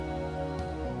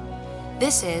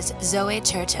This is Zoe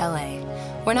Church LA.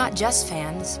 We're not just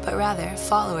fans, but rather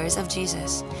followers of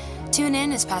Jesus. Tune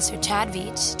in as Pastor Chad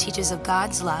Veach teaches of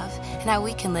God's love and how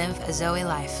we can live a Zoe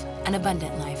life, an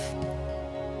abundant life.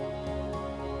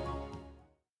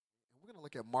 We're going to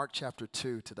look at Mark chapter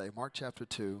 2 today. Mark chapter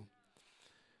 2,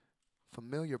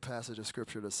 familiar passage of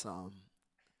Scripture to some.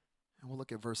 And we'll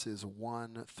look at verses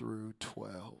 1 through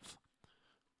 12.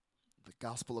 The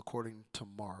Gospel according to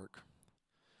Mark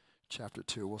chapter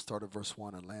 2. We'll start at verse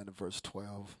 1 and land at verse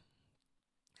 12.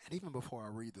 And even before I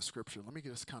read the Scripture, let me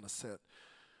just kind of set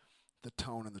the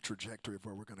tone and the trajectory of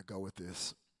where we're going to go with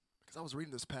this. Because I was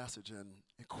reading this passage and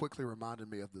it quickly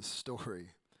reminded me of this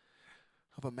story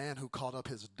of a man who called up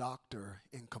his doctor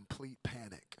in complete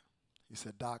panic. He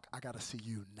said, "Doc, I got to see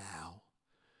you now."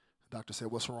 The doctor said,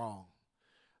 "What's wrong?"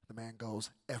 The man goes,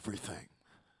 "Everything."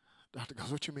 The doctor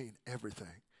goes, "What you mean,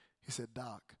 everything?" He said,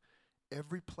 "Doc,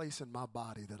 every place in my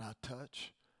body that I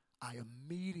touch, I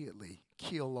immediately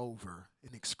keel over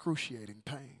in excruciating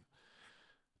pain."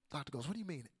 The doctor goes, "What do you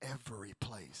mean, every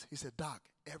place?" He said, "Doc,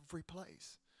 every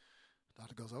place." The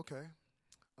doctor goes, "Okay,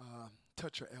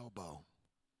 touch your elbow."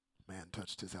 Man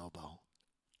touched his elbow.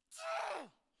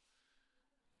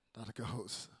 Doctor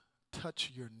goes,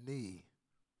 "Touch your knee."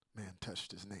 Man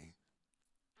touched his knee.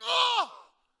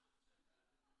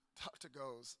 Doctor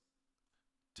goes,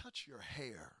 "Touch your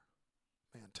hair."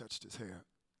 Man touched his hair.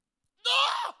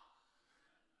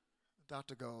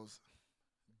 Doctor goes,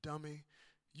 "Dummy,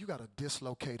 you got a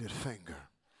dislocated finger."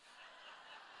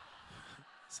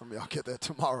 Some of y'all get that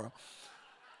tomorrow.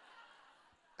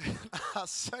 And I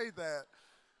say that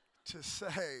to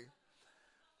say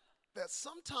that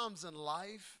sometimes in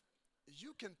life,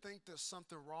 you can think there's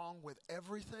something wrong with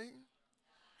everything,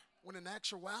 when in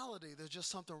actuality, there's just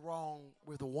something wrong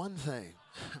with one thing.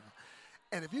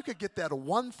 And if you could get that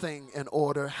one thing in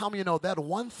order, how many of you know that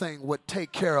one thing would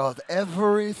take care of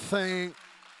everything?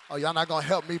 Oh, y'all not going to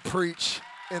help me preach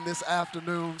in this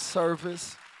afternoon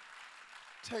service?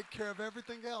 Take care of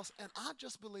everything else. And I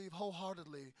just believe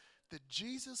wholeheartedly that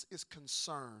Jesus is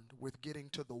concerned with getting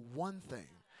to the one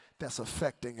thing that's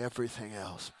affecting everything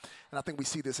else. And I think we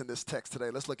see this in this text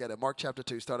today. Let's look at it. Mark chapter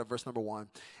 2, start at verse number 1.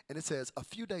 And it says, "A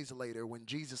few days later, when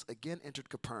Jesus again entered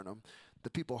Capernaum, the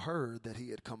people heard that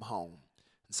he had come home.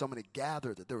 And so many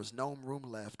gathered that there was no room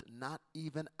left, not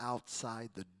even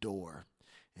outside the door.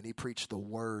 And he preached the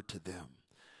word to them.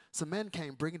 Some men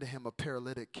came bringing to him a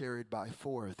paralytic carried by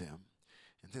 4 of them.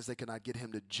 And since they could not get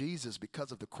him to Jesus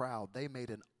because of the crowd, they made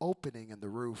an opening in the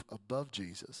roof above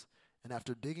Jesus. And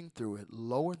after digging through it,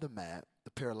 lowered the mat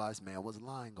the paralyzed man was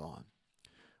lying on.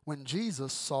 When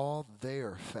Jesus saw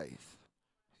their faith,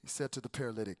 he said to the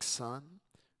paralytic, 'Son,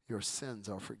 your sins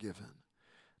are forgiven.'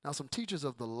 Now some teachers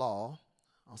of the law,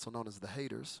 also known as the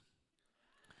haters,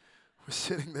 were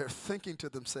sitting there thinking to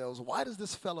themselves, 'Why does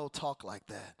this fellow talk like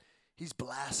that? He's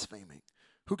blaspheming.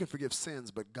 Who can forgive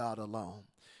sins but God alone?'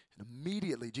 And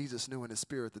immediately Jesus knew in his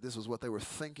spirit that this was what they were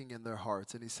thinking in their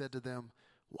hearts. And he said to them,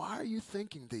 'Why are you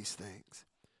thinking these things?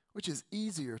 Which is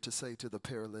easier to say to the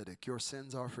paralytic, your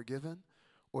sins are forgiven,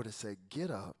 or to say, get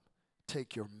up,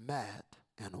 take your mat,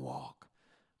 and walk?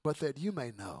 But that you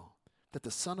may know that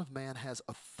the Son of Man has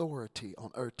authority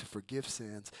on earth to forgive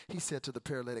sins,' he said to the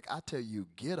paralytic, 'I tell you,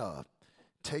 get up,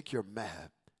 take your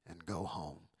mat, and go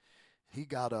home.' He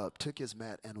got up, took his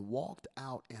mat, and walked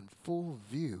out in full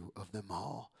view of them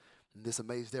all. And this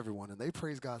amazed everyone, and they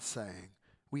praised God, saying,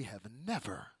 'We have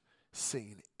never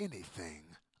seen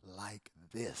anything like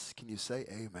this.'" Can you say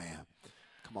amen?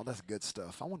 Come on, that's good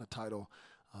stuff. I want to title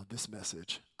this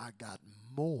message, "I got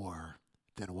more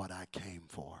than what I came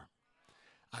for."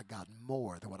 I got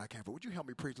more than what I came for. Would you help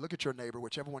me preach? Look at your neighbor,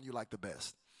 whichever one you like the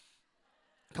best.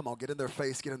 Come on, get in their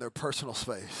face, get in their personal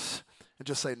space, and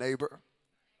just say, "Neighbor."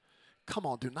 Come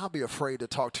on, do not be afraid to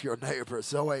talk to your neighbor.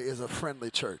 Zoe is a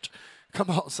friendly church. Come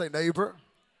on, say, "Neighbor,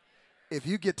 if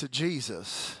you get to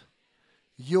Jesus,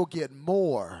 you'll get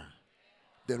more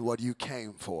than what you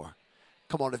came for."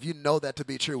 Come on, if you know that to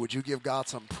be true, would you give God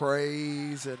some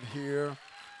praise in here?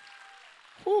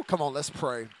 Whew, come on, let's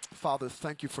pray. Father,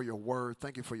 thank you for your word.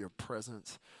 Thank you for your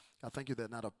presence. I thank you that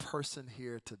not a person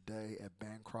here today at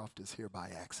Bancroft is here by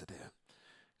accident.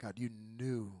 God, you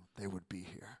knew they would be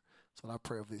here. So I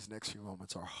pray over these next few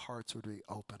moments, our hearts would be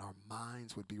open, our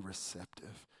minds would be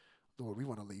receptive. Lord, we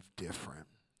want to leave different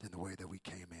than the way that we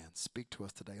came in. Speak to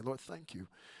us today. Lord, thank you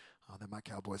that my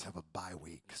Cowboys have a bye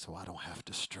week, so I don't have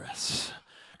to stress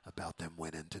about them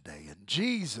winning today. In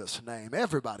Jesus' name,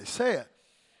 everybody say it.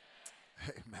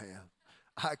 Amen.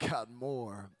 I got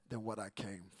more than what I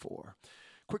came for.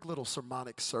 Quick little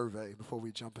sermonic survey before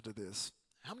we jump into this.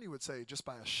 How many would say, just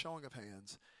by a showing of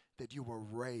hands, that you were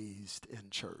raised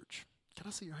in church? Can I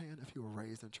see your hand if you were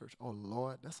raised in church? Oh,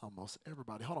 Lord, that's almost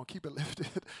everybody. Hold on, keep it lifted.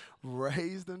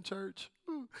 Raised in church?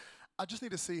 Ooh. I just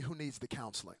need to see who needs the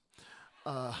counseling.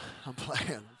 I'm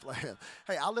playing.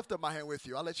 Hey, I'll lift up my hand with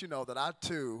you. I'll let you know that I,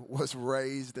 too, was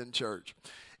raised in church.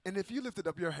 And if you lifted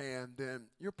up your hand, then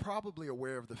you're probably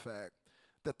aware of the fact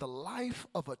that the life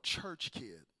of a church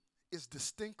kid is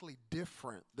distinctly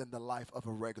different than the life of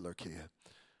a regular kid.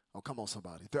 Oh, come on,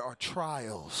 somebody. There are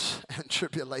trials and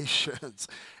tribulations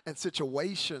and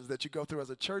situations that you go through as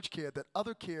a church kid that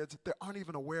other kids that aren't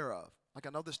even aware of. Like, I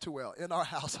know this too well. In our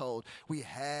household, we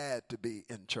had to be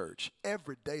in church.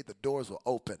 Every day the doors were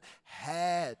open.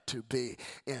 Had to be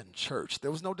in church. There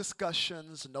was no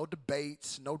discussions, no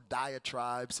debates, no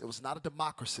diatribes. It was not a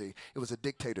democracy. It was a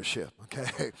dictatorship,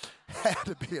 okay? Had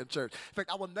to be in church. In fact,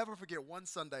 I will never forget one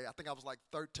Sunday, I think I was like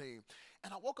 13,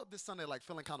 and I woke up this Sunday like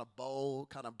feeling kind of bold,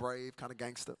 kind of brave, kind of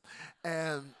gangster.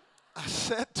 And I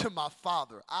said to my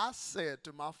father, I said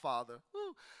to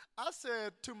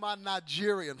my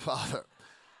Nigerian father,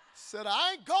 said,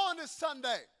 I ain't going this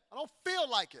Sunday. I don't feel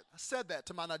like it. I said that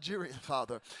to my Nigerian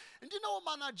father. And you know what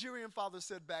my Nigerian father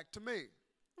said back to me?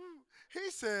 He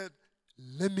said,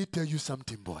 let me tell you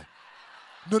something, boy.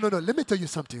 No, let me tell you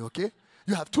something, okay?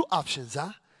 You have two options,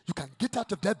 huh? You can get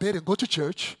out of that bed and go to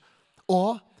church,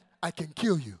 or I can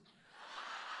kill you.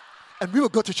 And we will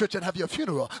go to church and have your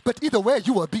funeral. But either way,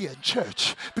 you will be in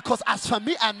church. Because as for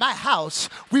me and my house,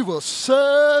 we will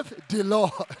serve the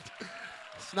Lord.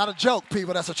 It's not a joke,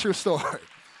 people. That's a true story.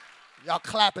 Y'all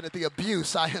clapping at the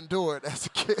abuse I endured as a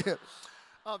kid.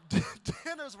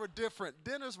 Dinners were different.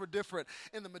 Dinners were different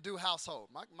in the Madu household.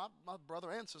 My brother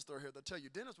and sister are here. They'll tell you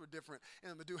dinners were different in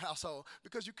the Madu household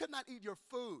because you could not eat your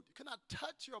food. You could not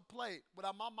touch your plate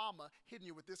without my mama hitting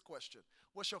you with this question.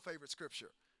 What's your favorite scripture?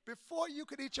 Before you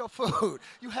could eat your food,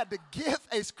 you had to give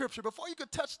a scripture. Before you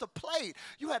could touch the plate,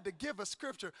 you had to give a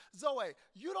scripture. Zoe,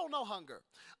 you don't know hunger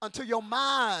until your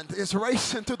mind is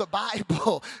racing through the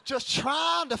Bible, just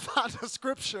trying to find a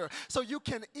scripture so you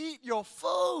can eat your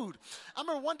food. I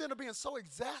remember one dinner being so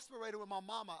exasperated with my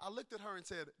mama, I looked at her and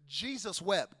said, Jesus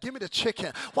wept. Give me the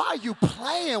chicken. Why are you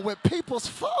playing with people's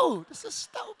food? This is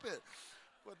stupid.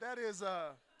 But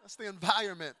that's the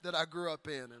environment that I grew up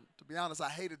in. And to be honest, I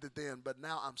hated it then, but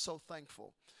now I'm so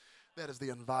thankful that is the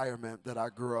environment that I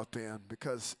grew up in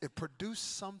because it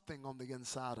produced something on the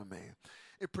inside of me.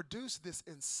 It produced this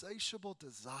insatiable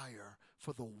desire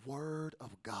for the Word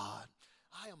of God.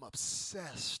 I am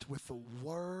obsessed with the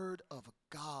Word of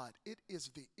God. It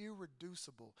is the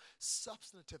irreducible,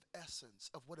 substantive essence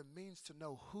of what it means to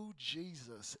know who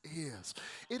Jesus is.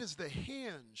 It is the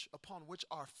hinge upon which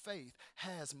our faith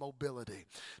has mobility.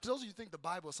 To those of you who think the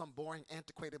Bible is some boring,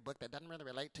 antiquated book that doesn't really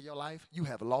relate to your life, you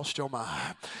have lost your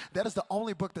mind. That is the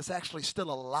only book that's actually still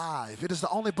alive. It is the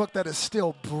only book that is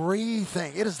still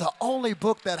breathing. It is the only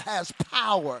book that has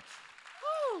power.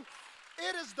 Woo!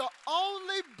 It is the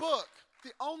only book.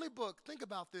 The only book, think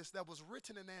about this, that was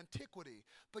written in antiquity,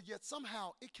 but yet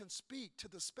somehow it can speak to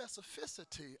the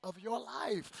specificity of your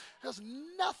life. There's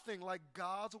nothing like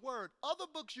God's Word. Other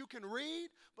books you can read,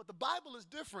 but the Bible is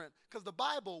different because the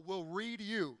Bible will read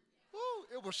you. Woo,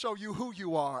 it will show you who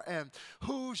you are and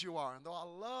whose you are. And though I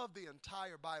love the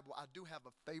entire Bible, I do have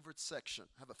a favorite section.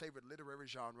 I have a favorite literary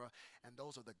genre, and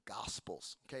those are the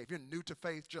Gospels. Okay, if you're new to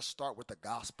faith, just start with the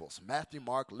Gospels. Matthew,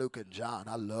 Mark, Luke, and John.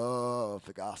 I love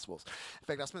the Gospels. In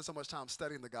fact, I spent so much time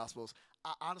studying the Gospels,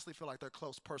 I honestly feel like they're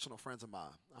close personal friends of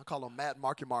mine. I call them Matt,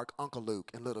 Marky Mark, Uncle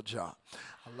Luke, and Little John.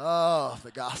 I love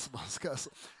the Gospels because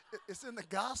it's in the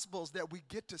Gospels that we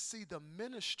get to see the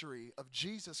ministry of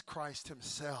Jesus Christ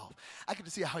himself. I get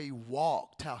to see how he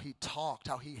walked, how he talked,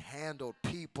 how he handled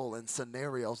people and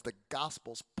scenarios. The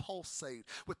Gospels pulsate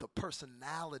with the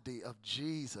personality of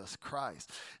Jesus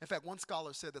Christ. In fact, one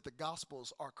scholar said that the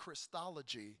Gospels are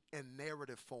Christology in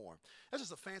narrative form. That's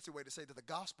just a fancy way to say that the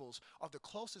Gospels are the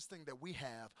closest thing that we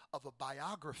have of a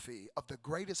biography of the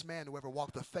greatest man who ever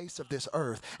walked the face of this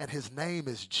earth, and his name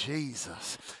is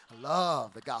Jesus. I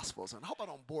love the Gospels. And I hope I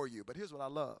don't bore you, but here's what I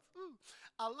love.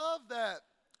 I love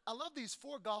these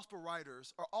four gospel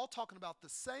writers are all talking about the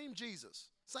same Jesus,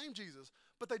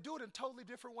 but they do it in totally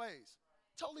different ways.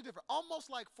 Totally different. Almost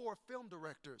like four film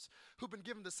directors who've been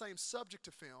given the same subject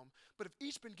to film, but have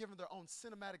each been given their own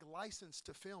cinematic license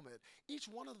to film it. Each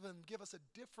one of them give us a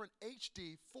different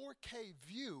HD 4K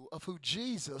view of who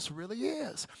Jesus really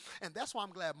is. And that's why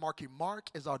I'm glad Marky Mark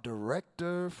is our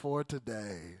director for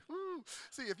today.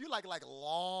 See, if you like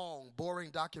long,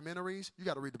 boring documentaries, you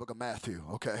got to read the book of Matthew,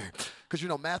 okay? Because,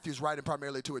 Matthew's writing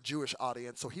primarily to a Jewish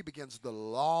audience, so he begins the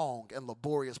long and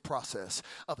laborious process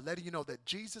of letting you know that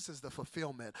Jesus is the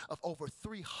fulfillment of over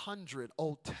 300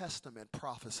 Old Testament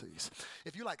prophecies.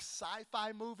 If you like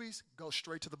sci-fi movies, go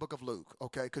straight to the book of Luke,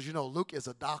 okay? Because, Luke is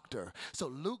a doctor. So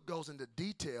Luke goes into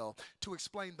detail to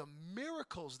explain the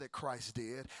miracles that Christ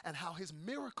did and how his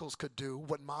miracles could do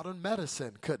what modern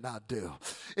medicine could not do.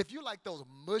 If you like those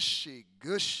mushy,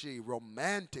 gushy,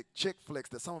 romantic chick flicks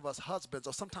that some of us husbands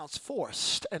are sometimes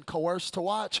forced and coerced to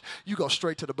watch, you go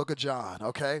straight to the book of John,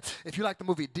 okay? If you like the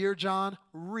movie Dear John,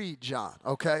 read John,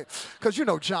 okay? Because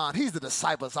John, he's the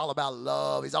disciple. It's all about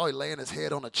love. He's always laying his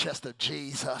head on the chest of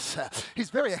Jesus. He's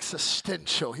very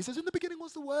existential. He says, in the beginning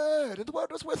was the Word, and the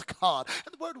Word was with God,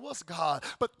 and the Word was God.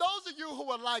 But those of you who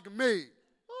are like me,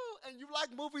 and you like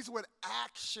movies with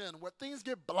action, where things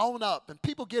get blown up and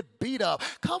people get beat up,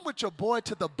 come with your boy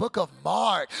to the book of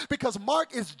Mark, because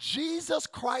Mark is Jesus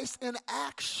Christ in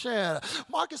action.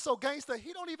 Mark is so gangster,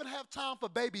 he don't even have time for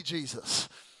baby Jesus.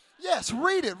 Yes,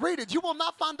 read it. You will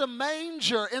not find a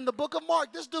manger in the book of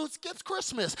Mark. This dude skips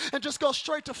Christmas and just goes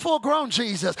straight to full-grown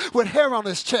Jesus with hair on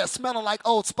his chest, smelling like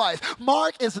Old Spice.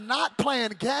 Mark is not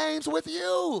playing games with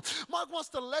you. Mark wants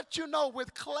to let you know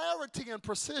with clarity and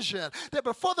precision that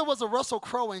before there was a Russell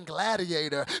Crowe in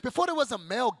Gladiator, before there was a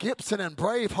Mel Gibson in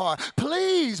Braveheart,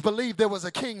 please believe there was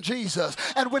a King Jesus.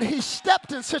 And when he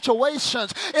stepped in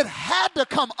situations, it had to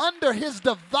come under his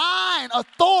divine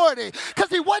authority, because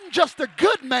he wasn't just a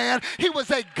good man. He was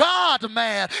a God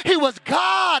man. He was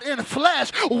God in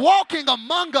flesh, walking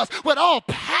among us with all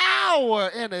power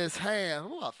in his hand.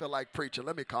 Ooh, I feel like preaching.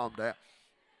 Let me calm down.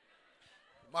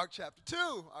 Mark chapter 2,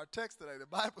 our text today, the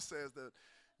Bible says that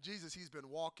Jesus, he's been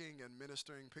walking and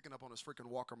ministering, picking up on his freaking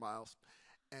walker miles,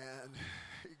 and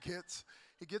he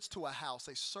gets to a house,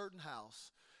 a certain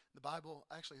house. The Bible,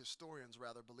 actually historians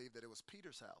rather, believe that it was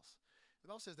Peter's house. The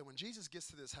Bible says that when Jesus gets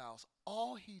to this house,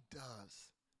 all he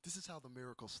does, this is how the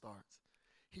miracle starts.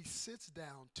 He sits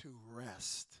down to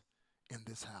rest in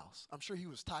this house. I'm sure he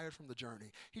was tired from the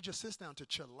journey. He just sits down to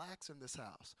chillax in this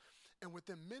house. And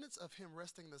within minutes of him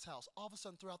resting in this house, all of a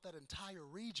sudden throughout that entire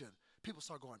region, people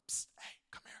start going, psst, hey,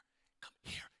 come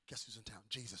here. Guess who's in town?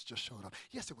 Jesus just showed up.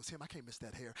 Yes, it was him. I can't miss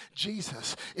that hair.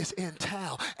 Jesus is in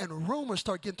town. And rumors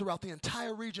start getting throughout the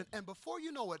entire region. And before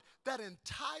you know it, that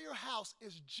entire house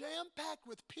is jam-packed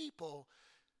with people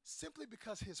simply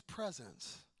because his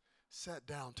presence sat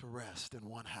down to rest in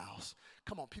one house.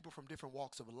 Come on, people from different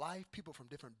walks of life, people from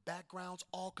different backgrounds,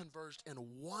 all converged in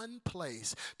one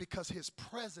place because his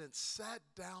presence sat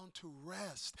down to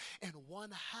rest in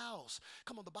one house.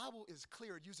 Come on, the Bible is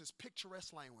clear. It uses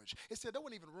picturesque language. It said there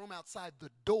wasn't even room outside the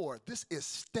door. This is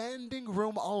standing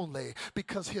room only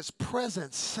because his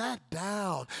presence sat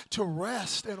down to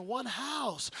rest in one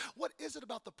house. What is it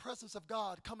about the presence of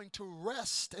God coming to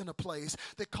rest in a place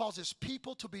that causes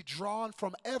people to be drawn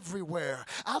from everywhere?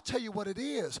 I'll tell you what it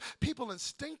is. People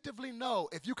instinctively know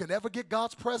if you can ever get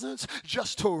God's presence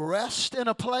just to rest in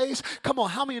a place, come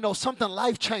on, how many know something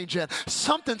life-changing,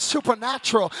 something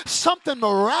supernatural, something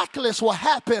miraculous will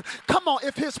happen? Come on,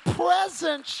 if his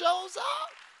presence shows up.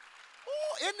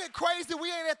 Ooh, isn't it crazy? We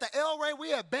ain't at the El Rey,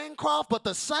 we at Bancroft, but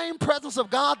the same presence of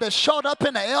God that showed up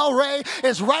in the El Rey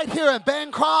is right here in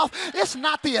Bancroft. It's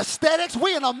not the aesthetics.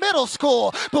 We in a middle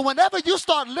school, but whenever you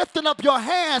start lifting up your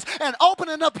hands and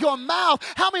opening up your mouth,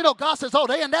 how many know God says, oh,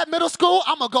 they in that middle school?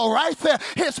 I'm going to go right there.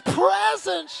 His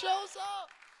presence shows up.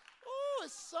 Ooh,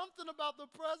 it's something about the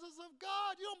presence of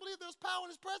God. You don't believe there's power in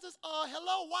his presence?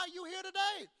 Hello, why are you here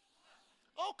today?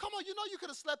 Oh, come on, you could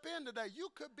have slept in today. You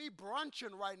could be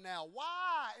brunching right now.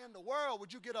 Why in the world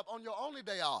would you get up on your only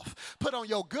day off, put on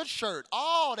your good shirt,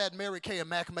 all that Mary Kay and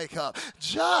Mac makeup,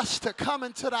 just to come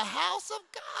into the house of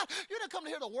God? You didn't come to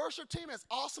hear the worship team, as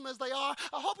awesome as they are.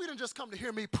 I hope you didn't just come to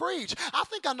hear me preach. I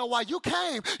think I know why you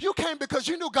came. You came because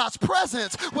you knew God's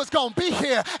presence was going to be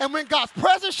here. And when God's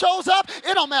presence shows up,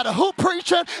 it don't matter who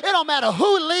preaching, it don't matter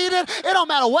who leading, it don't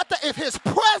matter if his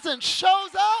presence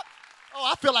shows up. Oh,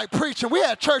 I feel like preaching. We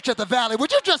had church at the Valley.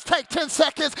 Would you just take 10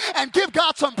 seconds and give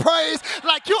God some praise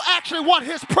like you actually want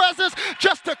his presence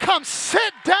just to come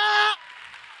sit down?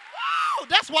 Woo,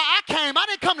 that's why I came. I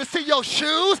didn't come to see your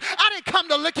shoes. I didn't come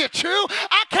to look at you.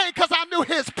 I came because I knew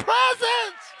his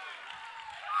presence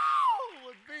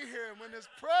would be here. When his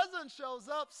presence shows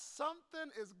up,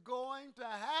 something is going to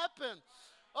happen.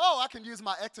 Oh, I can use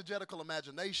my exegetical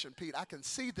imagination, Pete. I can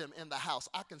see them in the house.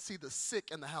 I can see the sick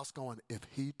in the house going, if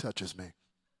he touches me.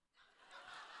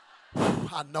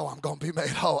 I know I'm going to be made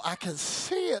whole. I can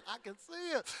see it. I can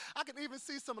see it. I can even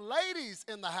see some ladies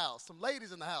in the house. Some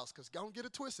ladies in the house. Because don't get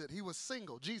it twisted. He was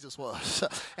single. Jesus was.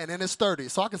 And in his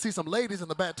 30s. So I can see some ladies in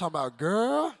the back talking about,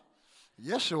 girl,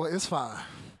 Yeshua is fine.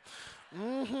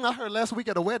 I heard last week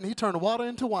at a wedding, he turned water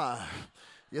into wine.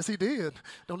 Yes, he did.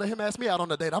 Don't let him ask me out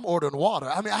on a date. I'm ordering water.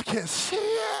 I mean, I can see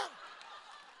it.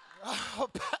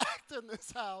 Packed in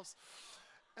this house.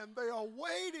 And they are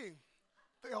waiting.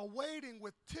 They are waiting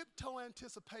with tiptoe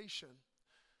anticipation,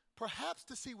 perhaps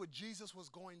to see what Jesus was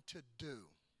going to do.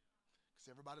 Because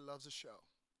everybody loves a show.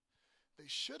 They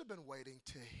should have been waiting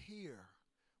to hear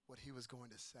what he was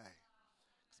going to say.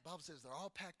 The Bible says they're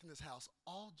all packed in this house.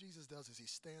 All Jesus does is he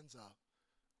stands up.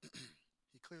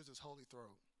 He clears his holy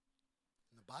throat.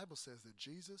 And the Bible says that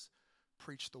Jesus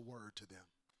preached the word to them.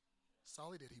 That's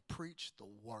all he did. He preached the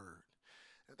word.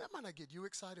 And that might not get you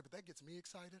excited, but that gets me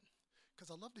excited. Because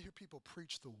I love to hear people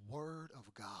preach the word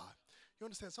of God. You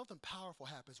understand, something powerful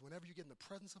happens whenever you get in the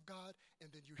presence of God and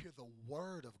then you hear the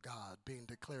word of God being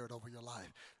declared over your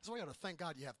life. That's why you ought to thank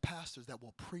God you have pastors that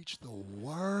will preach the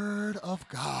word of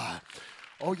God.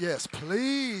 Oh, yes,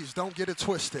 please don't get it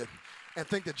twisted and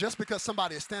think that just because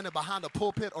somebody is standing behind a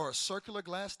pulpit or a circular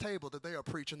glass table that they are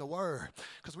preaching the word.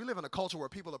 Because we live in a culture where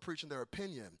people are preaching their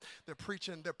opinion. They're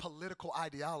preaching their political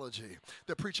ideology.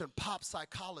 They're preaching pop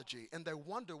psychology. And they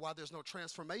wonder why there's no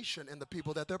transformation in the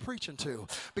people that they're preaching to.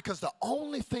 Because the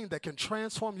only thing that can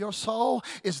transform your soul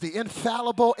is the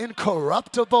infallible,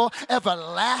 incorruptible,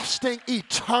 everlasting,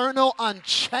 eternal,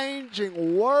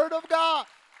 unchanging word of God.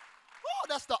 Oh,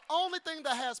 that's the only thing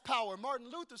that has power. Martin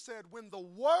Luther said, when the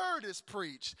word is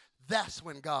preached, that's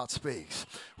when God speaks.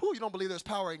 You don't believe there's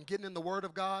power in getting in the word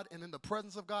of God and in the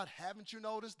presence of God? Haven't you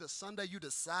noticed the Sunday you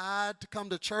decide to come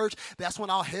to church, that's when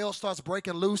all hell starts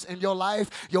breaking loose in your life?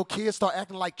 Your kids start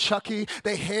acting like Chucky.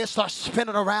 Their heads start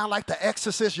spinning around like the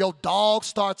Exorcist. Your dog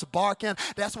starts barking.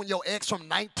 That's when your ex from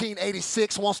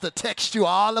 1986 wants to text you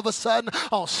all of a sudden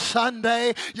on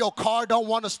Sunday. Your car don't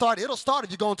want to start. It'll start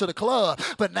if you're going to the club.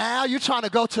 But now you're trying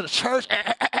to go to the church.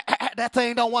 That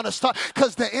thing don't want to start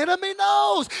because the enemy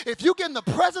knows if you get in the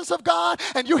presence of God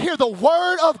and you hear the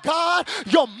word of God,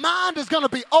 your mind is going to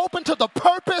be open to the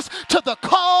purpose, to the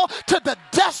call, to the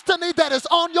destiny that is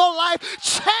on your life.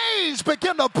 Change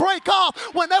begin to break off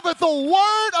whenever the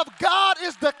word of God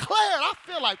is declared. I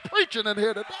feel like preaching in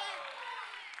here today.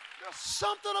 There's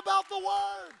something about the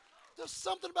word. There's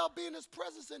something about being in his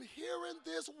presence and hearing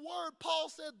this word. Paul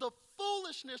said the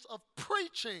foolishness of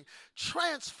preaching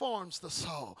transforms the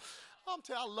soul. I'm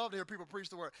telling you, I love to hear people preach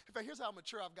the word. In fact, here's how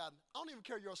mature I've gotten. I don't even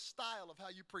care your style of how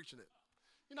you preaching it.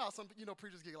 You know how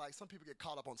preachers get some people get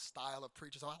caught up on style of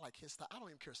preachers. Oh, I like his style. I don't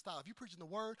even care style. If you're preaching the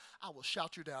word, I will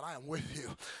shout you down. I am with you.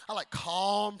 I like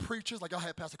calm preachers. Like y'all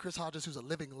had Pastor Chris Hodges, who's a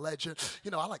living legend.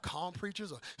 I like calm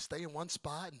preachers or stay in one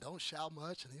spot and don't shout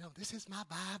much. And, this is my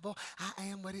Bible. I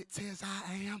am what it says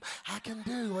I am. I can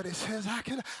do what it says I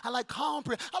can. I like calm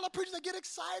preachers. I like preachers that get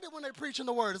excited when they're preaching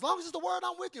the word. As long as it's the word,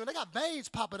 I'm with you. And they got veins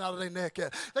popping out of their neck.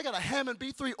 They got a Hammond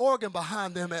B3 organ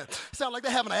behind them. And sound like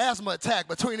they're having an asthma attack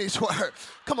between each word.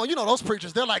 Come on, those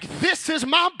preachers, they're like, this is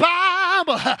my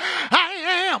Bible.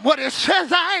 I am what it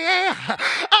says I am.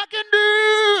 I can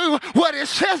do what it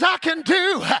says I can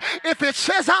do. If it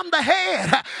says I'm the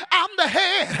head, I'm the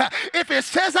head. If it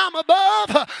says I'm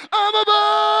above, I'm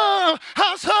above.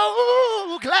 I'm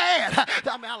so glad.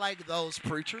 I like those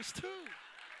preachers too.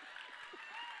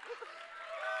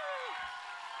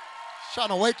 Trying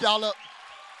to wake y'all up.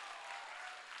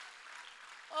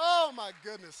 Oh, my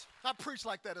goodness. I preach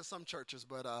like that at some churches,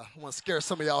 but I want to scare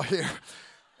some of y'all here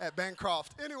at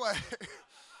Bancroft. Anyway,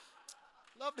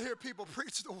 love to hear people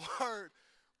preach the word.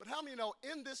 But how many know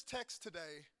in this text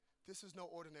today, this is no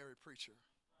ordinary preacher.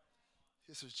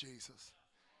 This is Jesus.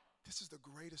 This is the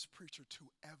greatest preacher to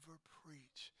ever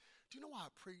preach. Do you know why I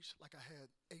preach like I had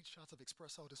 8 shots of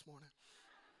espresso this morning?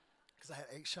 Because I had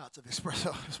 8 shots of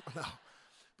espresso this morning. No.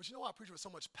 But you know why I preach with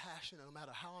so much passion, and no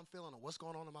matter how I'm feeling or what's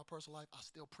going on in my personal life, I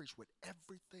still preach with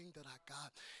everything that I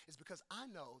got. It's because I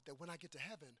know that when I get to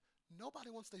heaven,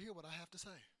 nobody wants to hear what I have to say.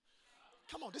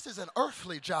 Come on, this is an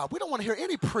earthly job. We don't want to hear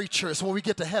any preachers when we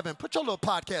get to heaven. Put your little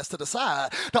podcast to the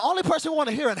side. The only person we want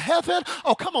to hear in heaven,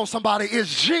 oh, come on, somebody,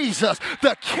 is Jesus,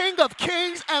 the King of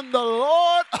Kings and the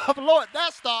Lord of Lords.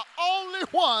 That's the only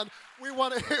one we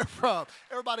want to hear from.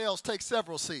 Everybody else take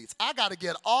several seats. I got to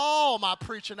get all my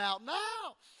preaching out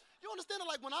now. You understand it?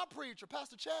 Like when I preach, or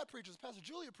Pastor Chad preaches, Pastor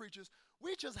Julia preaches,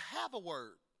 we just have a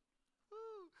word.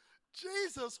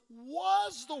 Jesus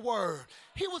was the Word.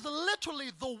 He was literally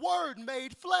the Word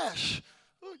made flesh.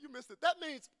 Oh, you missed it. That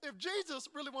means if Jesus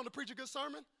really wanted to preach a good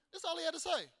sermon, that's all he had to say.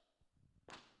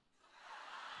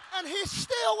 And he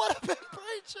still would have been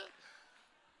preaching.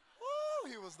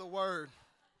 Woo, he was the Word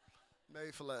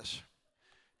made flesh.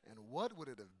 And what would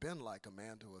it have been like, a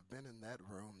man, to have been in that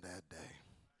room that day?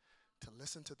 To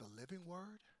listen to the living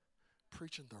Word,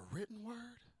 preaching the written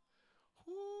Word?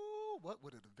 Woo, what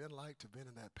would it have been like to have been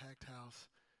in that packed house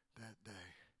that day?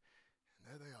 And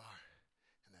there they are,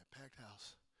 in that packed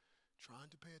house,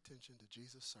 trying to pay attention to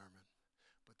Jesus' sermon.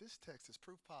 But this text is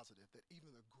proof positive that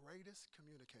even the greatest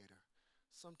communicator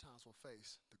sometimes will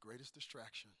face the greatest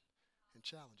distraction and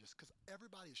challenges, because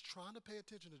everybody is trying to pay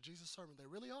attention to Jesus' sermon. They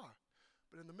really are.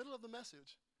 But in the middle of the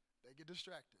message, they get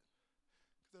distracted.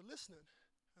 Because they're listening,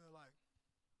 and they're like,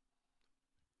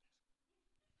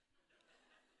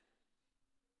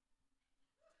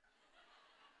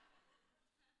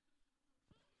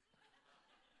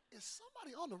 is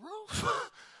somebody on the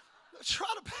roof? Try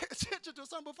to pay attention to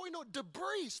something. Before you know it,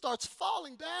 debris starts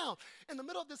falling down in the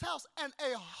middle of this house, and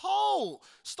a hole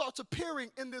starts appearing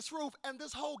in this roof, and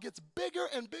this hole gets bigger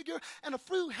and bigger, and a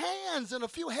few hands and a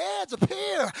few heads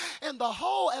appear in the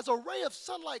hole as a ray of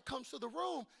sunlight comes to the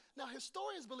room. Now,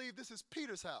 historians believe this is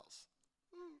Peter's house,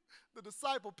 the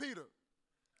disciple Peter.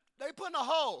 They put in a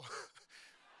hole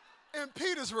in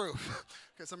Peter's roof.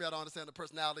 Okay, some of y'all don't understand the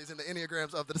personalities and the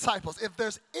enneagrams of the disciples. If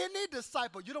there's any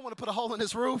disciple you don't want to put a hole in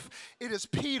his roof, it is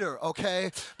Peter,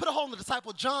 okay? Put a hole in the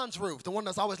disciple John's roof, the one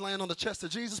that's always laying on the chest of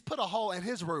Jesus. Put a hole in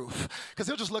his roof, because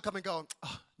he'll just look up and go,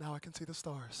 oh, now I can see the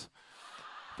stars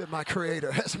that my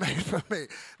Creator has made for me.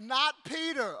 Not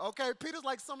Peter, okay? Peter's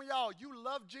like some of y'all. You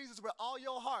love Jesus with all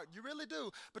your heart. You really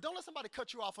do. But don't let somebody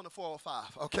cut you off on the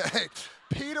 405, okay?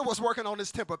 Peter was working on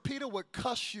his temper. Peter would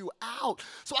cuss you out.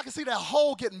 So I can see that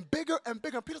hole getting bigger and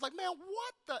bigger. And Peter's like, man,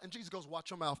 what the? And Jesus goes,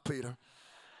 watch your mouth, Peter.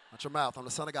 Watch your mouth. I'm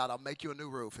the Son of God. I'll make you a new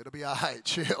roof. It'll be all right.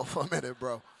 Chill for a minute,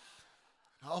 bro.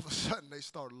 And all of a sudden, they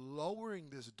start lowering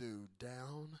this dude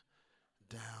down,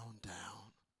 down,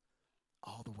 down,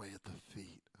 all the way at the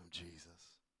feet of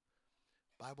Jesus.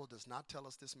 Bible does not tell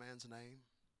us this man's name.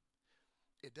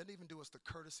 It doesn't even do us the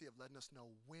courtesy of letting us know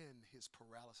when his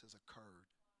paralysis occurred.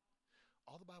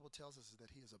 All the Bible tells us is that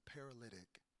he is a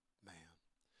paralytic man.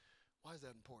 Why is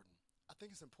that important? I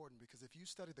think it's important because if you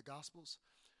study the Gospels,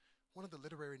 one of the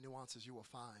literary nuances you will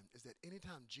find is that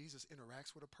anytime Jesus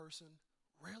interacts with a person,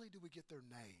 rarely do we get their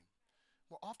name.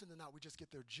 More often than not, we just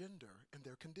get their gender and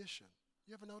their condition.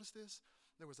 You ever notice this?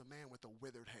 There was a man with a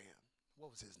withered hand.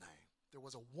 What was his name? There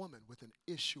was a woman with an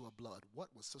issue of blood. What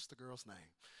was sister girl's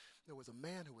name? There was a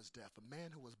man who was deaf, a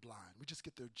man who was blind. We just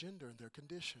get their gender and their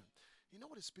condition. You know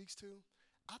what it speaks to?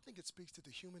 I think it speaks to the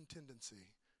human tendency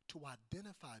to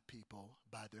identify people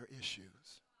by their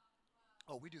issues.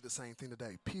 Oh, we do the same thing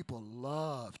today. People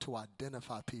love to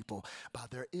identify people by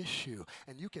their issue.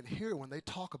 And you can hear when they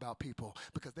talk about people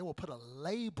because they will put a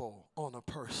label on a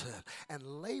person. And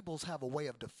labels have a way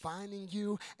of defining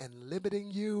you and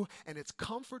limiting you. And it's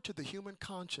comfort to the human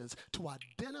conscience to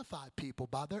identify people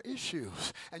by their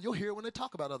issues. And you'll hear when they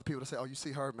talk about other people, they say, oh, you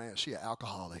see her, man, she an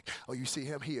alcoholic. Oh, you see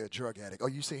him, he a drug addict. Oh,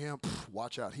 you see him,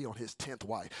 watch out, he on his 10th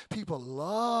wife. People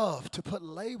love to put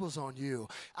labels on you.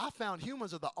 I found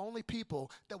humans are the only people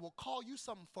that will call you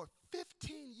something for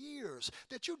 15 years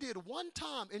that you did one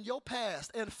time in your past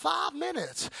in 5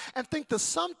 minutes and think the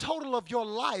sum total of your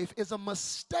life is a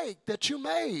mistake that you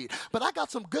made. But I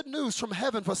got some good news from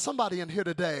heaven for somebody in here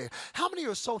today. How many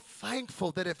are so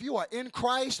thankful that if you are in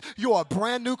Christ, you are a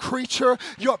brand new creature,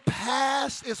 your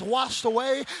past is washed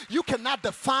away, you cannot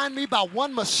define me by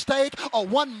one mistake or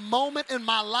one moment in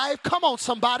my life? Come on,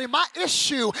 somebody. My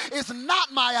issue is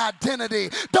not my identity.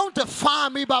 Don't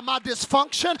define me by my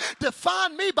dysfunction.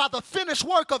 Define me by the finished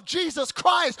work of Jesus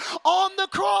Christ on the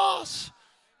cross.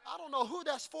 I don't know who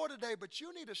that's for today, but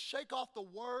you need to shake off the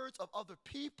words of other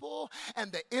people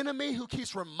and the enemy who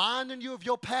keeps reminding you of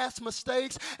your past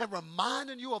mistakes and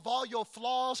reminding you of all your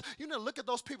flaws. You need to look at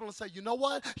those people and say, you know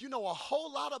what? You know a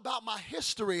whole lot about my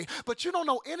history, but you don't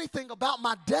know anything about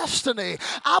my destiny.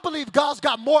 I believe God's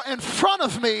got more in front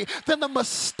of me than the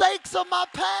mistakes of my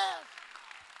past.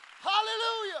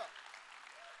 Hallelujah.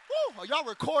 Woo, are y'all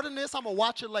recording this? I'm going to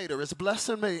watch it later. It's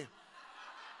blessing me.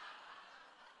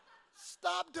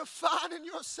 Stop defining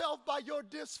yourself by your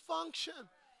dysfunction.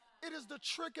 It is the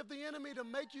trick of the enemy to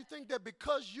make you think that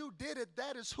because you did it,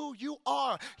 that is who you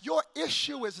are. Your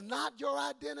issue is not your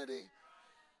identity.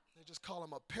 They just call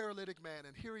him a paralytic man,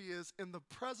 and here he is in the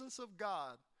presence of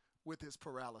God with his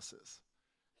paralysis.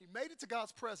 He made it to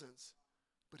God's presence,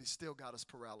 but he still got his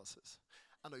paralysis.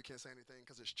 I know you can't say anything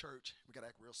because it's church. We got to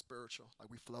act real spiritual, like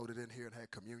we floated in here and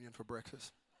had communion for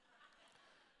breakfast.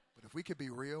 But if we could be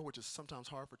real, which is sometimes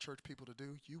hard for church people to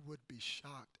do, you would be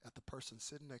shocked at the person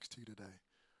sitting next to you today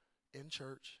in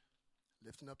church,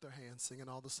 lifting up their hands, singing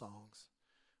all the songs.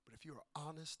 But if you are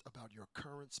honest about your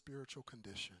current spiritual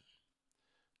condition,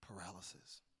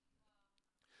 paralysis.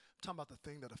 I'm talking about the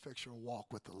thing that affects your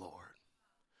walk with the Lord.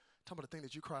 I'm talking about the thing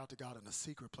that you cry out to God in a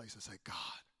secret place and say,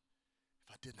 God,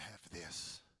 if I didn't have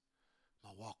this,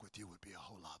 my walk with you would be a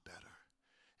whole lot better.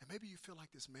 And maybe you feel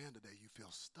like this man today. You feel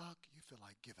stuck. You feel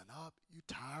like giving up. You're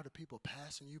tired of people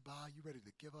passing you by. You're ready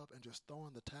to give up and just throw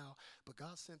in the towel. But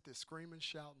God sent this screaming,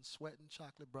 shouting, sweating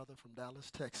chocolate brother from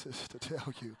Dallas, Texas to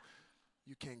tell you,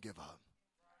 you can't give up.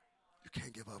 You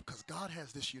can't give up because God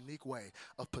has this unique way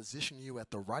of positioning you at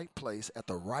the right place at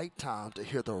the right time to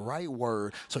hear the right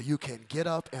word so you can get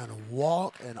up and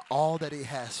walk in all that he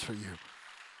has for you.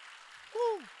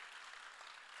 Woo.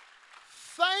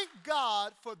 Thank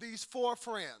God for these 4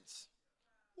 friends.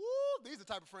 Woo, these are the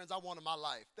type of friends I want in my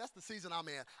life. That's the season I'm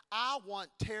in. I want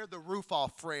tear the roof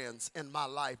off friends in my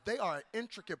life. They are an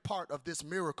intricate part of this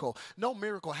miracle. No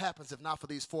miracle happens if not for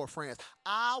these 4 friends.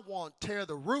 I want tear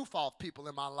the roof off people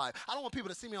in my life. I don't want people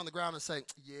to see me on the ground and say,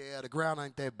 yeah, the ground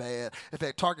ain't that bad. In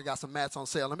fact, Target got some mats on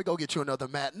sale. Let me go get you another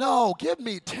mat. No, give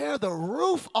me tear the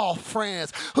roof off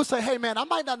friends who say, hey, man, I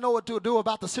might not know what to do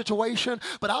about the situation,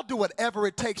 but I'll do whatever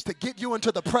it takes to get you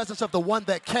into the presence of the one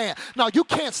that can. No, you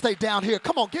can't stay down here.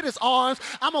 Come on, get his arms.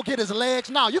 I'm going to get his legs.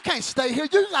 No, you can't stay here.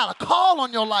 You got a call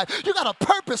on your life. You got a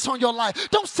purpose on your life.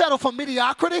 Don't settle for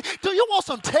mediocrity. Do you want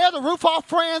some tear the roof off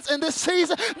friends in this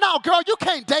season? No, girl, you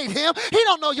can't date him. He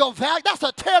don't know your value. That's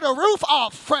a tear the roof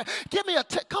off friend. Give me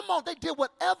come on. They did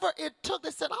whatever it took.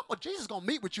 They said, Jesus is going to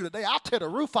meet with you today. I'll tear the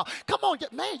roof off. Come on,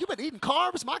 man, you've been eating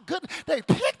carbs. My goodness. They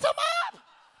picked him up.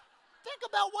 Think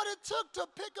about what it took to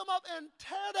pick him up and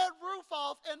tear that roof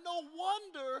off. And no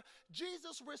wonder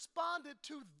Jesus responded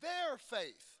to their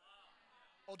faith.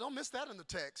 Oh, don't miss that in the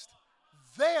text.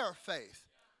 Their faith.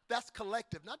 That's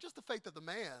collective. Not just the faith of the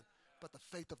man, but the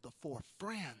faith of the 4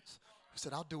 friends who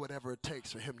said, I'll do whatever it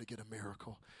takes for him to get a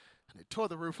miracle. And they tore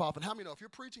the roof off. And how many know if you're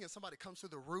preaching and somebody comes through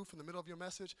the roof in the middle of your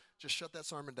message, just shut that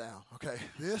sermon down, okay?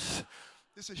 This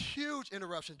is a huge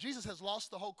interruption. Jesus has lost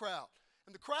the whole crowd.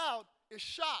 And the crowd is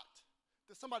shocked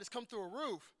that somebody's come through a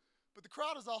roof, but the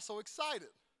crowd is also excited.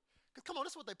 Because, come on,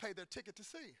 this is what they paid their ticket to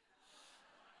see.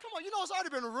 Come on, you know, it's already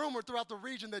been a rumor throughout the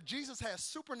region that Jesus has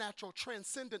supernatural,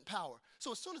 transcendent power.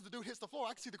 So as soon as the dude hits the floor,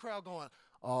 I can see the crowd going,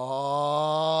 oh,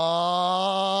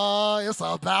 it's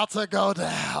about to go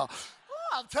down.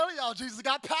 Oh, I'm telling y'all, Jesus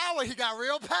got power. He got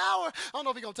real power. I don't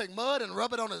know if he's going to take mud and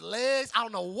rub it on his legs. I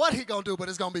don't know what he's going to do, but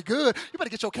it's going to be good. You better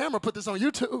get your camera, put this on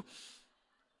YouTube.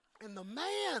 And the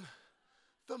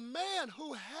man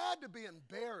who had to be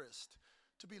embarrassed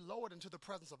to be lowered into the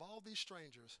presence of all these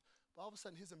strangers, but all of a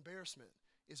sudden his embarrassment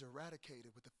is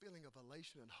eradicated with the feeling of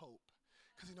elation and hope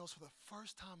because he knows for the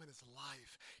first time in his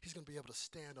life he's going to be able to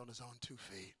stand on his own 2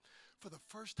 feet. For the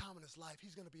first time in his life,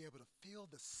 he's going to be able to feel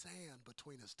the sand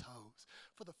between his toes.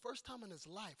 For the first time in his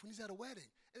life, when he's at a wedding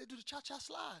and they do the cha-cha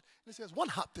slide and it says 1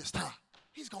 hop this time,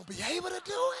 he's going to be able to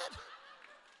do it.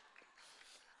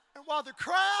 And while the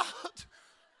crowd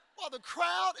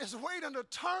is waiting to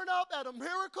turn up at a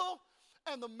miracle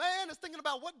and the man is thinking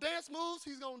about what dance moves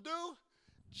he's going to do,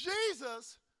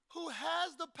 Jesus, who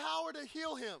has the power to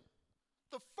heal him,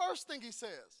 the first thing he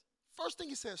says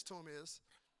to him is,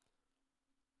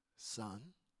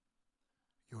 son,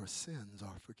 your sins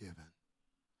are forgiven.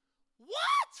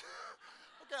 What?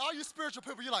 Okay, all you spiritual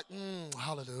people, you're like,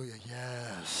 hallelujah,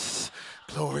 yes,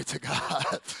 glory to God.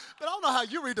 But I don't know how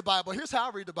you read the Bible. Here's how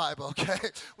I read the Bible,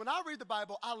 okay? When I read the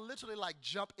Bible, I literally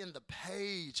jump in the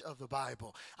page of the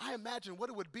Bible. I imagine what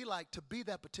it would be like to be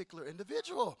that particular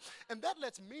individual. And that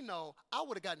lets me know I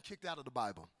would have gotten kicked out of the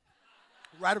Bible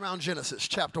right around Genesis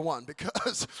chapter 1,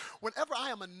 because whenever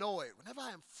I am annoyed, whenever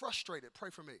I am frustrated, pray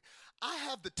for me, I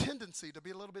have the tendency to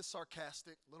be a little bit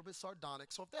sarcastic, a little bit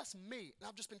sardonic. So if that's me, and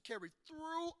I've just been carried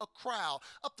through a crowd,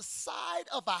 up the side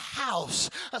of a house,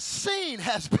 a scene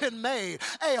has been made,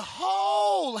 a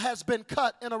hole has been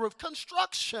cut in a roof,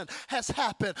 construction has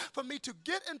happened for me to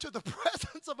get into the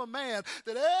presence of a man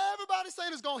that everybody's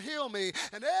saying is going to heal me,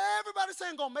 and everybody's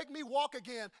saying going to make me walk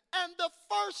again. And the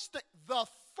first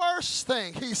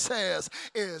thing he says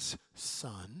is,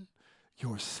 son,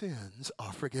 your sins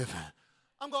are forgiven.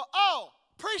 I'm going, oh,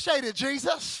 appreciate it,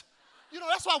 Jesus. You know,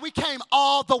 that's why we came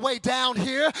all the way down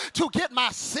here to get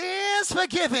my sins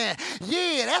forgiven.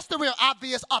 Yeah, that's the real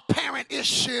obvious apparent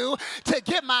issue, to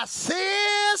get my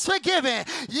sins forgiven.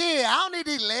 Yeah, I don't need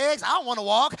these legs. I don't want to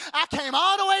walk. I came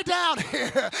all the way down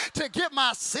here to get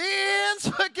my sins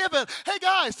forgiven. Hey,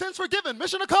 guys, sins forgiven.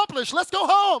 Mission accomplished. Let's go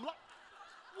home.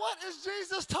 What is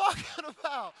Jesus talking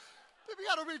about? You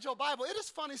got to read your Bible. It is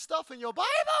funny stuff in your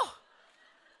Bible.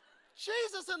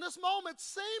 Jesus in this moment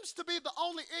seems to be the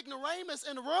only ignoramus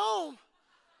in the room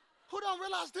who don't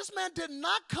realize this man did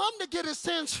not come to get his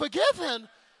sins forgiven.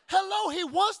 Hello, he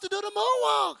wants to do the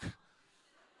moonwalk.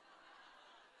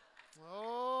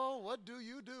 Oh, what do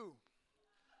you do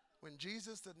when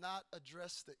Jesus did not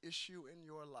address the issue in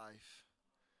your life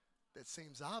that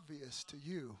seems obvious to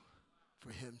you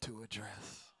for him to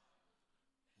address?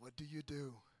 What do you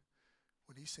do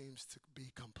when he seems to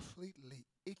be completely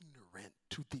ignorant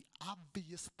to the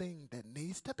obvious thing that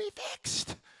needs to be fixed?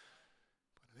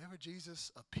 But whenever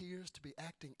Jesus appears to be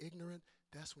acting ignorant,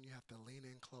 that's when you have to lean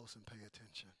in close and pay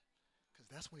attention, because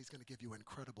that's when he's going to give you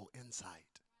incredible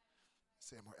insight.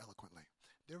 Say it more eloquently.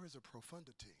 There is a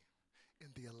profundity in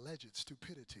the alleged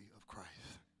stupidity of Christ.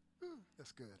 Ooh,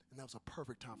 that's good. And that was a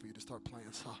perfect time for you to start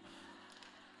playing soft.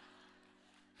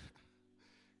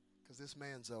 Because this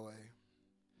man, Zoe,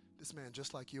 this man,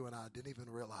 just like you and I, didn't even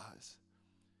realize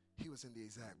he was in the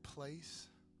exact place,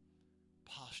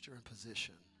 posture, and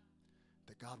position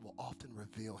that God will often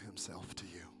reveal himself to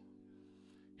you.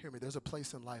 Hear me, there's a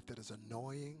place in life that is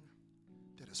annoying,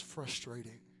 that is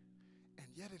frustrating, and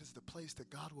yet it is the place that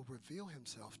God will reveal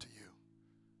himself to you.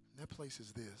 And that place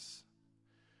is this.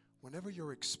 Whenever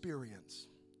your experience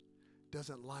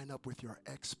doesn't line up with your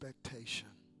expectation,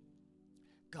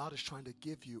 God is trying to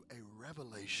give you a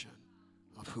revelation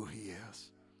of who he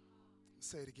is.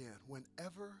 Say it again.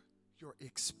 Whenever your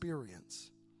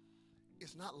experience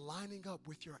is not lining up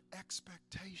with your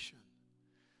expectation,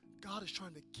 God is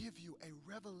trying to give you a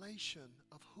revelation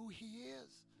of who he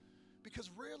is. Because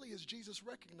rarely is Jesus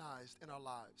recognized in our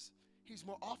lives. He's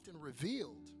more often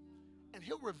revealed. And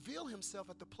he'll reveal himself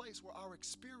at the place where our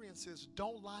experiences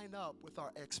don't line up with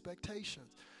our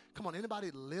expectations. Come on,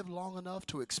 anybody live long enough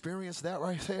to experience that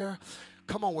right there?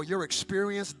 Come on, where your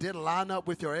experience didn't line up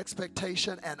with your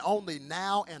expectation, and only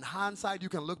now in hindsight you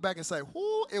can look back and say,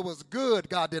 whoo, it was good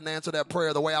God didn't answer that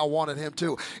prayer the way I wanted him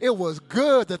to. It was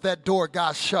good that that door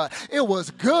got shut. It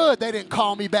was good they didn't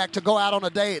call me back to go out on a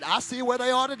date. I see where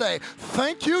they are today.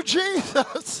 Thank you,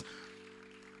 Jesus.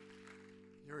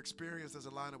 Your experience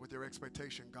doesn't line up with your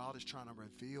expectation. God is trying to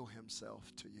reveal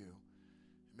himself to you.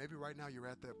 Maybe right now you're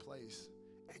at that place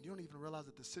and you don't even realize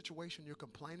that the situation you're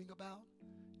complaining about,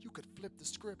 you could flip the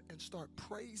script and start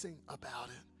praising about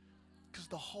it. Because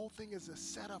the whole thing is a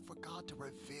setup for God to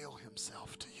reveal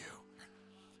himself to you.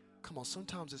 Come on,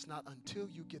 sometimes it's not until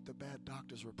you get the bad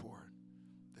doctor's report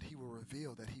that he will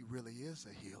reveal that he really is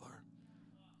a healer.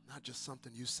 Not just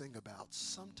something you sing about.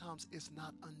 Sometimes it's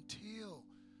not until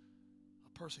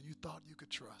a person you thought you could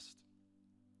trust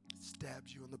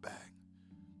stabs you in the back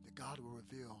that God will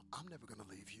reveal, I'm never going to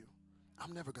leave you.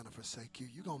 I'm never going to forsake you.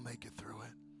 You're going to make it through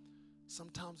it.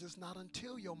 Sometimes it's not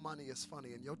until your money is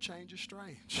funny and your change is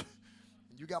strange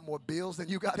and you got more bills than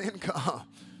you got income.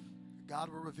 God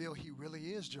will reveal he really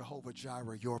is Jehovah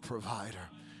Jireh, your provider.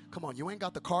 Come on, you ain't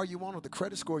got the car you want or the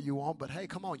credit score you want, but hey,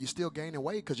 come on, you're still gaining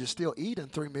weight because you're still eating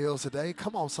 3 meals a day.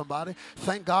 Come on, somebody.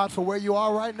 Thank God for where you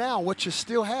are right now. What you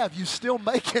still have, you still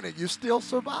making it. You still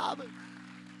surviving.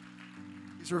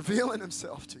 He's revealing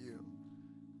himself to you.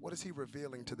 What is he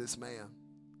revealing to this man?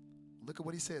 Look at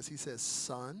what he says. He says,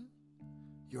 son,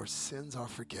 your sins are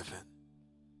forgiven.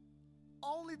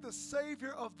 Only the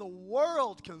Savior of the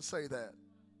world can say that.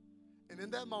 And in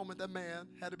that moment, that man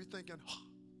had to be thinking, oh,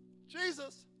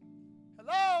 Jesus,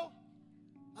 hello,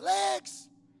 my legs.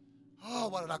 Oh,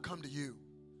 why did I come to you?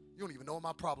 You don't even know what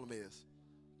my problem is.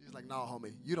 He's like, no,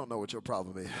 homie, you don't know what your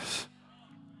problem is.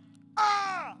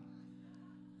 Ah,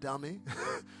 dummy.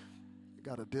 You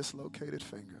got a dislocated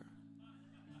finger.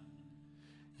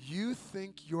 You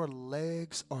think your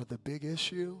legs are the big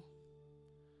issue?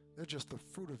 They're just the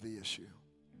fruit of the issue.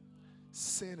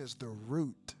 Sin is the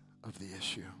root of the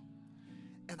issue.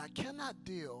 And I cannot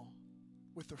deal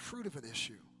with the fruit of an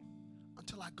issue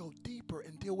until I go deeper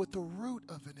and deal with the root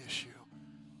of an issue.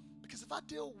 Because if I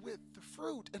deal with the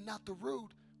fruit and not the root,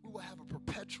 we will have a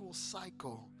perpetual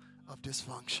cycle of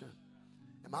dysfunction.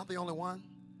 Am I the only one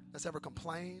that's ever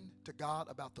complained to God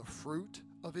about the fruit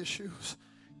of issues?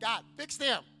 God, fix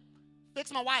them.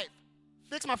 Fix my wife.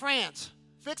 Fix my friends.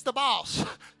 Fix the boss.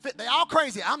 They all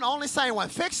crazy. I'm the only sane one.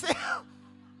 Fix them.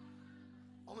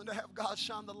 Only to have God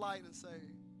shine the light and say,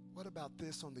 what about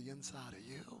this on the inside of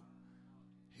you?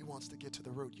 He wants to get to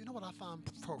the root. You know what I find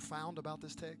profound about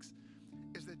this text?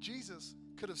 Is that Jesus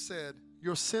could have said,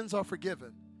 your sins are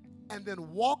forgiven, and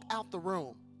then walk out the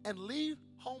room and leave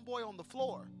homeboy on the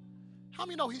floor. How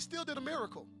many know he still did a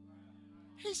miracle?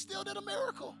 He still did a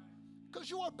miracle. Because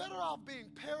you are better off being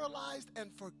paralyzed and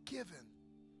forgiven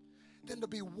than to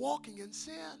be walking in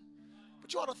sin. But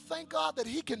But you ought to thank God that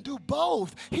he can do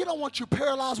both. He don't want you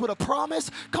paralyzed with a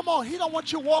promise. Come on, he don't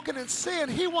want you walking in sin.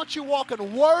 He wants you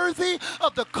walking worthy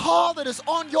of the call that is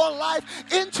on your life,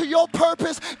 into your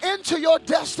purpose, into your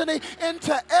destiny,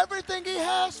 into everything he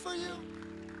has for you.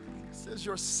 It says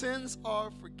your sins are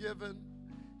forgiven.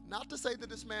 Not to say that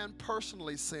this man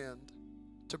personally sinned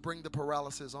to bring the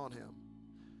paralysis on him,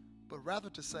 but rather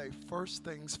to say, first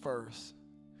things first,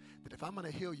 that if I'm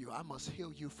going to heal you, I must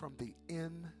heal you from the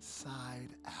inside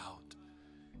out.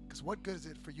 Because what good is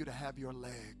it for you to have your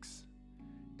legs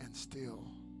and still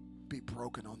be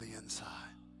broken on the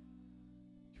inside?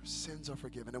 Your sins are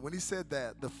forgiven. And when he said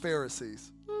that, the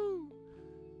Pharisees,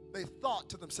 they thought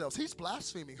to themselves, he's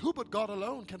blaspheming. Who but God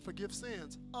alone can forgive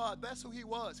sins? That's who he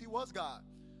was. He was God.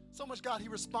 So much God, he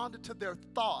responded to their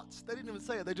thoughts. They didn't even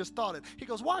say it. They just thought it. He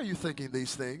goes, why are you thinking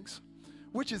these things?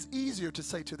 Which is easier to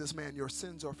say to this man, your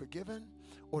sins are forgiven,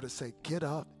 or to say, get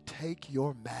up, take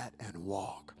your mat, and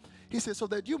walk? He said, so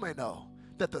that you may know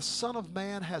that the Son of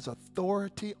Man has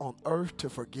authority on earth to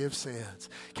forgive sins.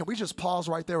 Can we just pause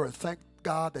right there and thank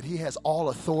God that he has all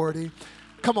authority?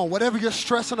 Come on, whatever you're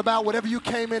stressing about, whatever you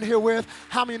came in here with,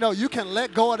 how many know you can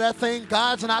let go of that thing?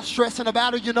 God's not stressing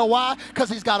about it. You know why? Because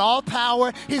he's got all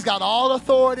power. He's got all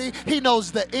authority. He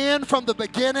knows the end from the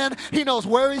beginning. He knows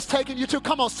where he's taking you to.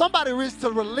 Come on, somebody needs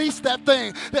to release that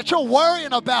thing that you're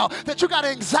worrying about, that you got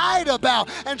anxiety about,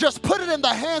 and just put it in the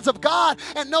hands of God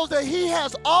and knows that he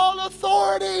has all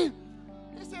authority.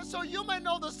 He says, so you may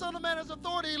know the Son of Man has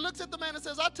authority. He looks at the man and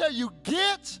says, I tell you,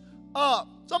 get up.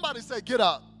 Somebody say, get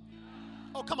up.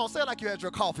 Oh, come on, say it like you had your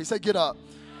coffee. Say, get up.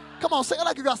 Come on, say it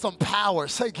like you got some power.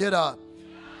 Say, get up.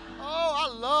 Oh,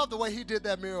 I love the way he did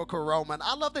that miracle, Roman.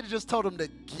 I love that he just told him to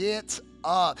get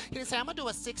up. He didn't say, I'm going to do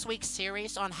a 6-week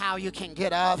series on how you can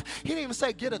get up. He didn't even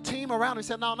say, get a team around. He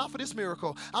said, no, not for this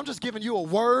miracle. I'm just giving you a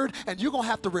word, and you're going to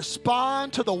have to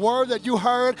respond to the word that you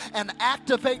heard and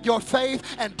activate your faith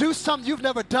and do something you've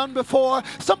never done before.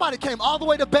 Somebody came all the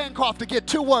way to Bancroft to get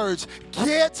 2 words.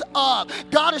 Get up.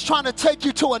 God is trying to take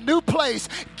you to a new place.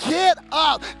 Get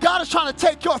up. God is trying to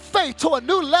take your faith to a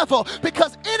new level,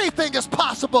 because anything is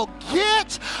possible.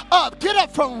 Get up. Get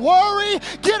up from worry.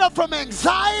 Get up from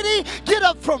anxiety. Get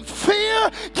up from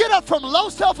fear. Get up from low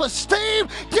self-esteem.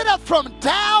 Get up from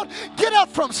doubt. Get up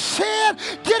from sin.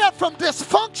 Get up from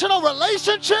dysfunctional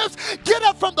relationships. Get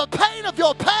up from the pain of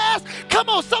your past. Come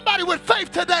on, somebody with faith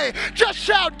today, just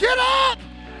shout, get up.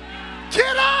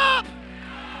 Get up.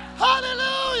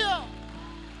 Hallelujah.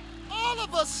 All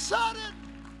of a sudden,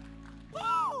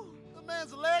 woo, the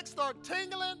man's legs start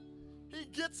tingling. He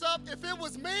gets up. If it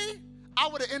was me, I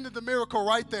would have ended the miracle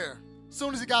right there. As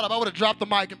soon as he got up, I would have dropped the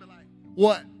mic and been like,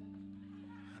 what?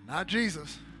 Not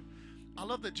Jesus. I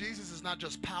love that Jesus is not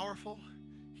just powerful,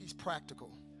 he's practical.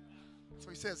 So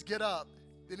he says, get up.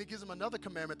 Then he gives him another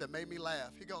commandment that made me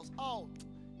laugh. He goes, oh,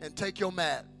 and take your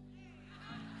mat.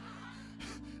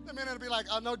 The man would be like,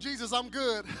 no, Jesus, I'm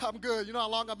good. I'm good. You know how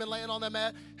long I've been laying on that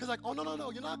mat? He's like, oh,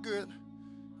 no, you're not good.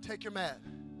 Take your mat.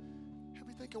 He'll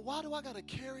be thinking, why do I got to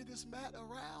carry this mat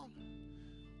around?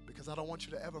 Because I don't want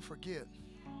you to ever forget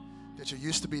that you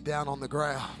used to be down on the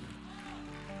ground.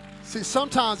 See,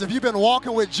 sometimes if you've been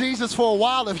walking with Jesus for a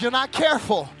while, if you're not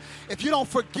careful, if you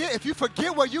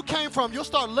forget where you came from, you'll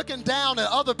start looking down at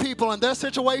other people and their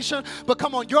situation. But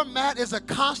come on, your mat is a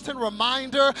constant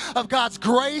reminder of God's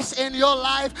grace in your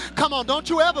life. Come on, don't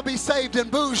you ever be saved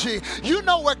and bougie. You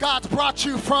know where God's brought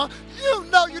you from. You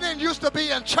know you didn't used to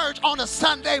be in church on a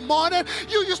Sunday morning.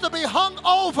 You used to be hung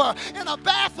over in a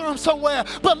bathroom somewhere.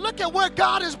 But look at where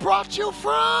God has brought you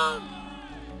from.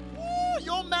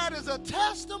 Your mat is a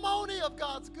testimony of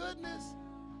God's goodness.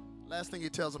 Last thing he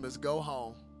tells them is go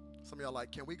home. Some of y'all are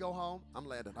like, can we go home? I'm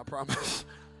landing, I promise.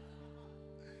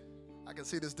 I can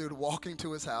see this dude walking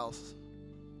to his house,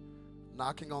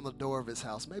 knocking on the door of his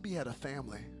house. Maybe he had a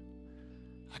family.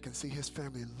 I can see his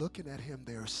family looking at him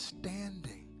there,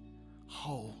 standing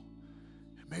whole.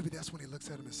 And maybe that's when he looks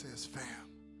at him and says, fam,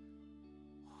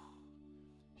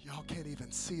 y'all can't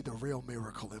even see the real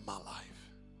miracle in my life.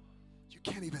 You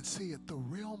can't even see it. The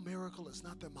real miracle is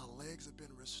not that my legs have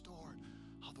been restored,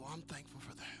 although I'm thankful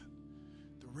for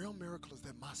that. The real miracle is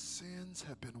that my sins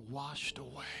have been washed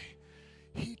away.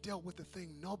 He dealt with the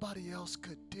thing nobody else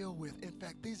could deal with. In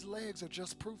fact, these legs are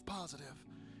just proof positive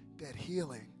that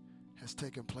healing has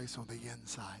taken place on the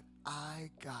inside.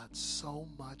 I got so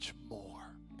much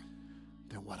more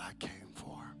than what I came